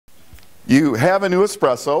You have a new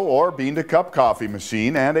espresso or bean to cup coffee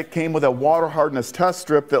machine, and it came with a water hardness test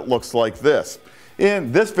strip that looks like this.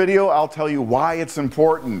 In this video, I'll tell you why it's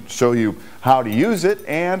important, show you how to use it,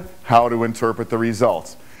 and how to interpret the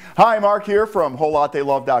results. Hi, Mark here from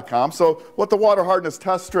WholeLatteLove.com. So what the water hardness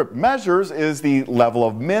test strip measures is the level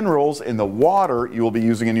of minerals in the water you will be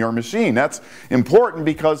using in your machine. That's important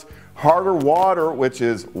because harder water, which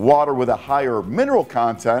is water with a higher mineral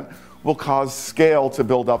content, will cause scale to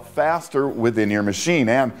build up faster within your machine.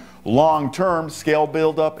 And long-term, scale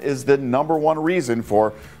buildup is the #1 reason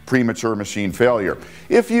for premature machine failure.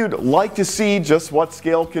 If you'd like to see just what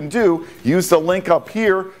scale can do, use the link up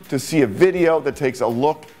here to see a video that takes a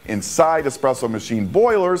look inside espresso machine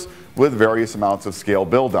boilers with various amounts of scale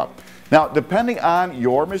buildup. Now, depending on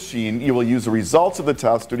your machine, you will use the results of the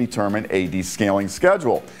test to determine a descaling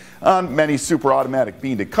schedule. On many super automatic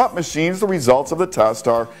bean to cup machines, the results of the test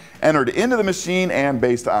are entered into the machine, and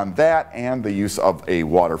based on that and the use of a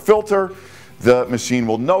water filter, the machine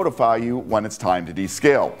will notify you when it's time to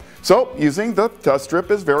descale. So, using the test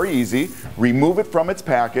strip is very easy. Remove it from its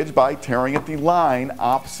package by tearing at the line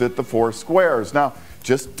opposite the 4 squares. Now,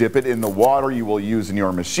 just dip it in the water you will use in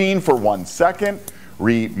your machine for 1 second.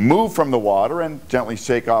 Remove from the water and gently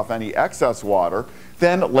shake off any excess water.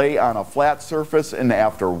 Then lay on a flat surface, and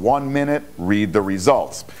after 1 minute, read the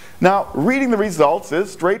results. Now, reading the results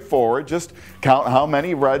is straightforward. Just count how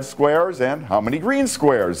many red squares and how many green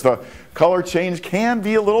squares. The color change can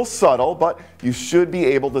be a little subtle, but you should be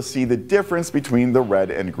able to see the difference between the red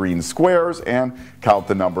and green squares and count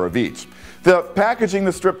the number of each. The packaging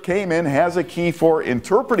the strip came in has a key for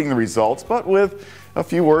interpreting the results, but with a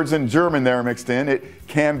few words in German there mixed in, it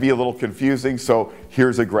can be a little confusing, so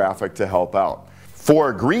here's a graphic to help out.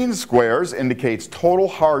 4 green squares indicates total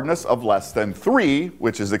hardness of less than 3,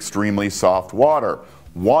 which is extremely soft water.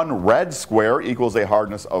 1 red square equals a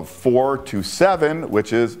hardness of 4 to 7,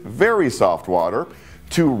 which is very soft water.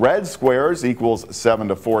 2 red squares equals 7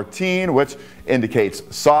 to 14, which indicates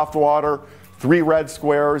soft water. 3 red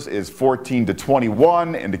squares is 14 to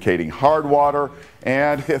 21, indicating hard water.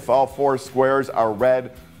 And if all 4 squares are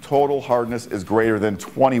red, total hardness is greater than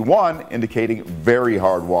 21, indicating very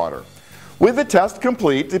hard water. With the test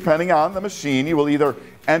complete, depending on the machine, you will either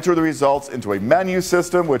enter the results into a menu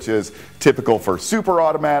system, which is typical for super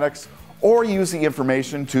automatics, or use the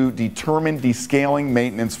information to determine descaling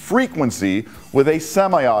maintenance frequency with a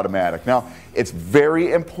semi-automatic. Now, it's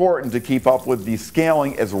very important to keep up with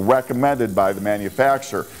descaling as recommended by the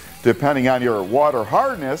manufacturer. Depending on your water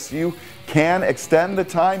hardness, you can extend the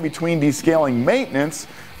time between descaling maintenance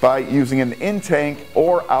by using an in-tank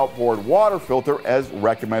or outboard water filter as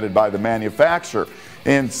recommended by the manufacturer.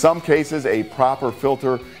 In some cases, a proper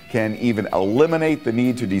filter can even eliminate the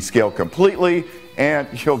need to descale completely, and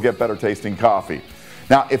you'll get better tasting coffee.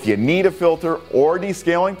 Now, if you need a filter or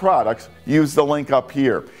descaling products, use the link up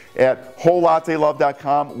here. At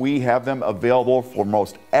WholeLatteLove.com, we have them available for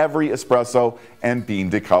most every espresso and bean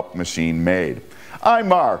to cup machine made. I'm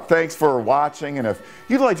Mark. Thanks for watching, and if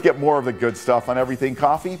you'd like to get more of the good stuff on everything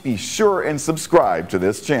coffee, be sure and subscribe to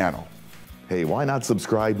this channel. Hey, why not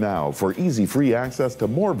subscribe now for easy free access to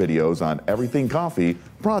more videos on everything coffee,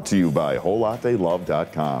 brought to you by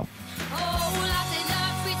WholeLatteLove.com.